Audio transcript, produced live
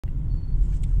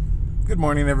Good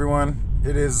morning, everyone.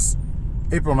 It is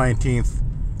April 19th,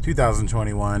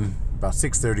 2021, about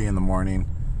 6:30 in the morning.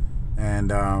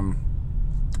 And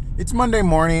it's Monday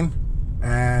morning.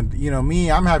 And, you know,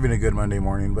 me, I'm having a good Monday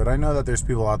morning, but I know that there's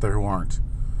people out there who aren't.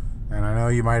 And I know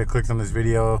you might have clicked on this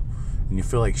video and you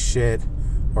feel like shit.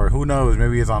 Or who knows,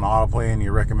 maybe it's on autoplay and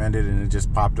you recommended and it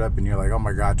just popped up and you're like, oh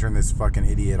my God, turn this fucking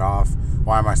idiot off.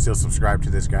 Why am I still subscribed to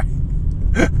this guy?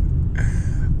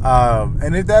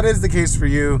 And if that is the case for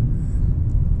you,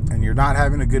 and you're not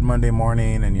having a good Monday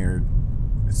morning and you're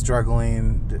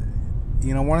struggling,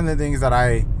 you know, one of the things that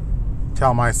I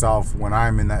tell myself when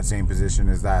I'm in that same position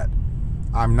is that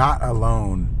I'm not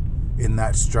alone in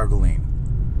that struggling.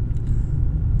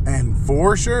 And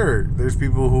for sure, there's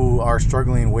people who are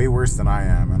struggling way worse than I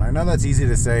am. And I know that's easy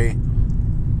to say,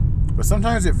 but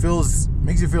sometimes it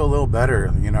makes you feel a little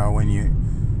better, you know, when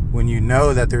you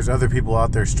know that there's other people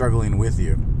out there struggling with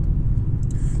you.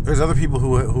 There's other people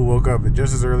who woke up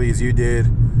just as early as you did,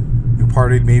 who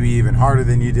partied maybe even harder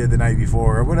than you did the night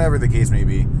before, or whatever the case may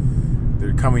be.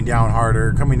 They're coming down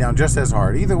harder, coming down just as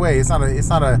hard. Either way, it's not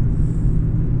a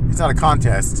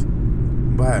contest.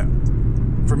 But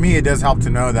for me, it does help to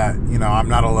know that, you know, I'm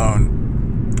not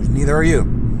alone. Neither are you.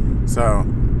 So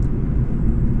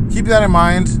keep that in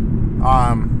mind.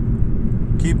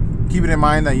 Keep it in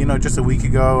mind that, you know, just a week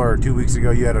ago or 2 weeks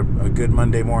ago, you had a good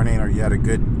Monday morning, or you had a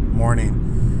good morning.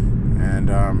 And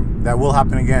that will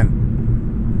happen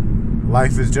again.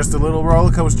 Life is just a little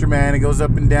roller coaster, man. It goes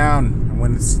up and down. And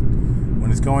when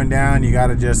it's going down, you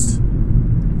gotta just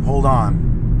hold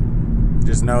on.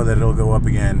 Just know that it'll go up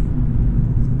again.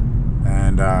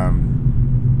 And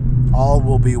all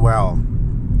will be well.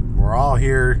 We're all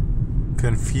here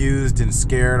confused and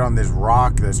scared on this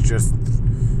rock that's just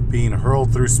being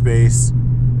hurled through space.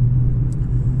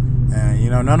 And,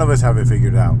 you know, none of us have it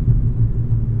figured out.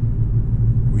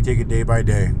 We take it day by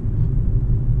day.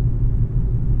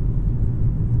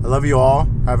 I love you all.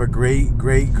 Have a great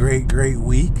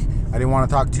week. I didn't want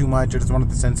to talk too much. I just wanted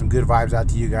to send some good vibes out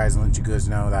to you guys and let you guys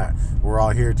know that we're all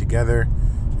here together.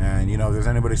 And, you know, if there's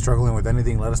anybody struggling with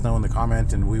anything, let us know in the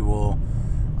comment, and we will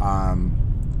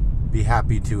be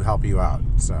happy to help you out.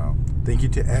 So thank you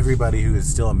to everybody who is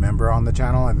still a member on the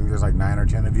channel. I think there's like 9 or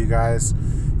 10 of you guys.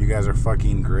 You guys are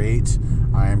fucking great.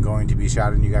 I am going to be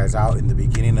shouting you guys out in the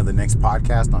beginning of the next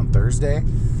podcast on Thursday.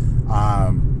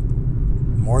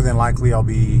 More than likely, I'll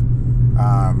be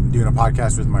doing a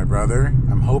podcast with my brother.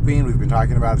 I'm hoping. We've been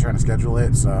talking about trying to schedule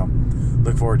it, so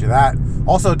look forward to that.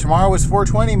 Also, tomorrow is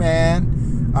 420,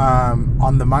 man,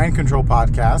 on the Mind Control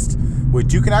podcast,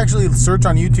 which you can actually search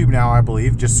on YouTube now, I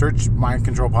believe. Just search Mind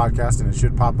Control podcast and it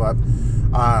should pop up.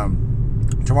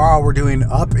 Tomorrow we're doing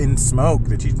Up in Smoke,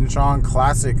 the Cheech and Chong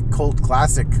cult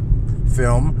classic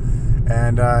film.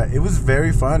 And it was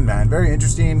very fun, man. Very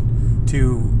interesting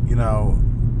to, you know,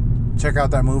 check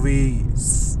out that movie,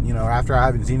 you know, after I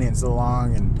haven't seen it in so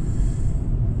long. And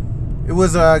it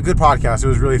was a good podcast. It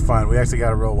was really fun. We actually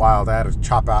got real wild. I had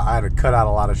to cut out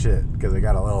a lot of shit because it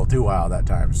got a little too wild that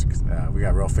time. We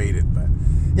got real faded. But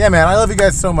yeah, man, I love you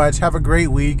guys so much. Have a great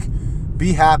week.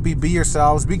 Be happy. Be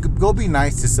yourselves. Go be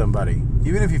nice to somebody.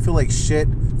 Even if you feel like shit,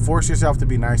 force yourself to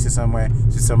be nice to somebody.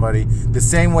 The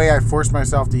same way I forced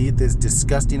myself to eat this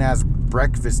disgusting ass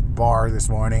breakfast bar this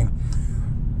morning.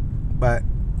 But,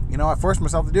 you know, I forced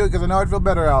myself to do it because I know I'd feel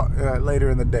better out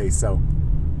later in the day. So,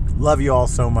 love you all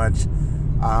so much.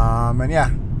 And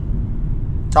yeah,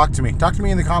 talk to me. Talk to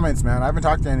me in the comments, man. I haven't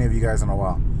talked to any of you guys in a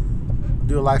while. I'll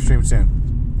do a live stream soon.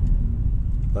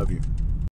 Love you.